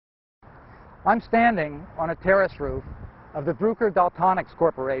I'm standing on a terrace roof of the Bruker Daltonics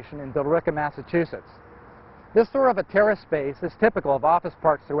Corporation in Billerica, Massachusetts. This sort of a terrace space is typical of office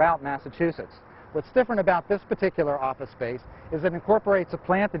parks throughout Massachusetts. What's different about this particular office space is it incorporates a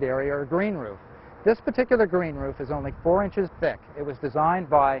planted area or green roof. This particular green roof is only 4 inches thick. It was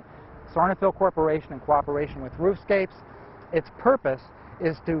designed by Sarnafil Corporation in cooperation with Roofscapes. Its purpose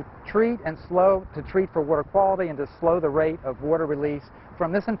is to treat for water quality and to slow the rate of water release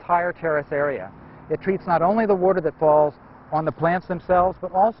from this entire terrace area. It treats not only the water that falls on the plants themselves,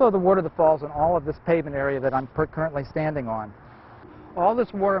 but also the water that falls on all of this pavement area that I'm currently standing on. All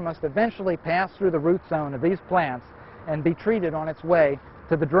this water must eventually pass through the root zone of these plants and be treated on its way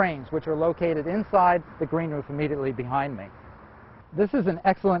to the drains, which are located inside the green roof immediately behind me. This is an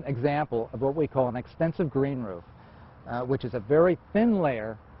excellent example of what we call an extensive green roof, which is a very thin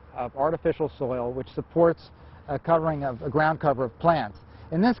layer of artificial soil which supports a ground cover of plants.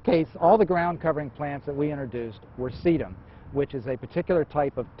 In this case, all the ground covering plants that we introduced were sedum, which is a particular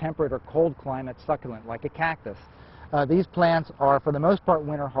type of temperate or cold climate succulent, like a cactus. These plants are, for the most part,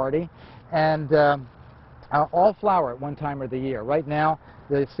 winter hardy and all flower at one time of the year. Right now,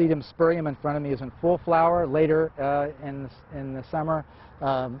 the sedum spurium in front of me is in full flower. Later in the summer,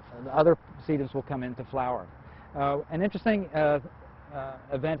 the other sedums will come into flower. An interesting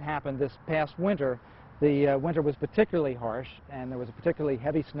event happened this past winter. The winter was particularly harsh, and there was a particularly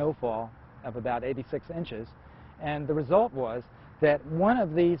heavy snowfall of about 86 inches. And the result was that one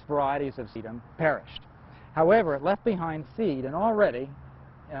of these varieties of sedum perished. However, it left behind seed, and already,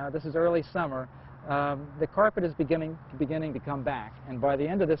 this is early summer, the carpet is beginning to come back. And by the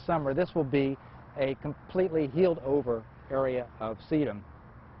end of this summer, this will be a completely healed over area of sedum.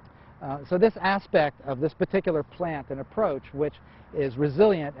 So this aspect of this particular plant and approach, which is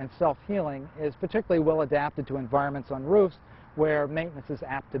resilient and self-healing, is particularly well adapted to environments on roofs where maintenance is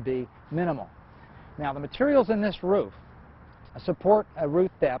apt to be minimal. Now, the materials in this roof support a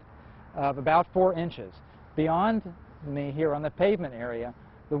root depth of about 4 inches. Beyond me here on the pavement area,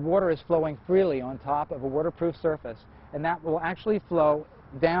 the water is flowing freely on top of a waterproof surface, and that will actually flow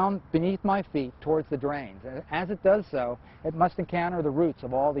down beneath my feet towards the drains. And as it does so, it must encounter the roots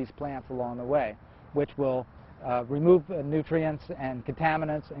of all these plants along the way, which will remove nutrients and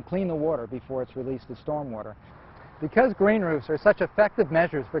contaminants and clean the water before it's released to stormwater. Because green roofs are such effective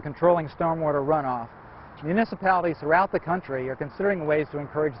measures for controlling stormwater runoff, municipalities throughout the country are considering ways to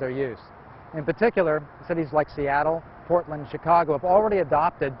encourage their use. In particular, cities like Seattle, Portland, Chicago have already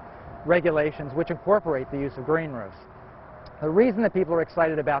adopted regulations which incorporate the use of green roofs. The reason that people are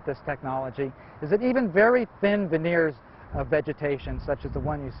excited about this technology is that even very thin veneers of vegetation, such as the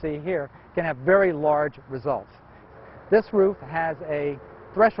one you see here, can have very large results. This roof has a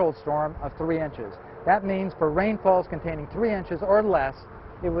threshold storm of 3 inches. That means for rainfalls containing 3 inches or less,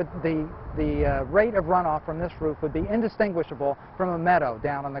 the rate of runoff from this roof would be indistinguishable from a meadow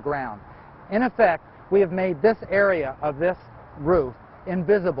down on the ground. In effect, we have made this area of this roof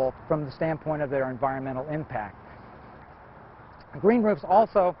invisible from the standpoint of their environmental impact. Green roofs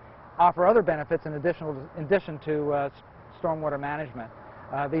also offer other benefits in addition to stormwater management.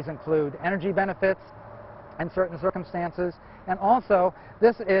 These include energy benefits in certain circumstances, and also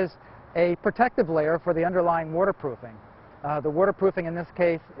this is a protective layer for the underlying waterproofing. The waterproofing in this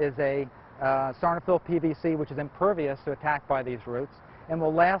case is a Sarnafil PVC, which is impervious to attack by these roots and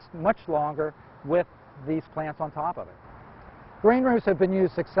will last much longer with these plants on top of it. Green roofs have been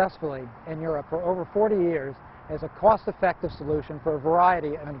used successfully in Europe for over 40 years as a cost-effective solution for a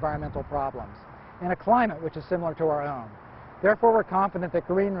variety of environmental problems in a climate which is similar to our own. Therefore, we're confident that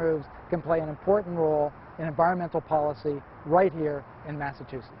green roofs can play an important role in environmental policy right here in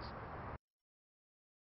Massachusetts.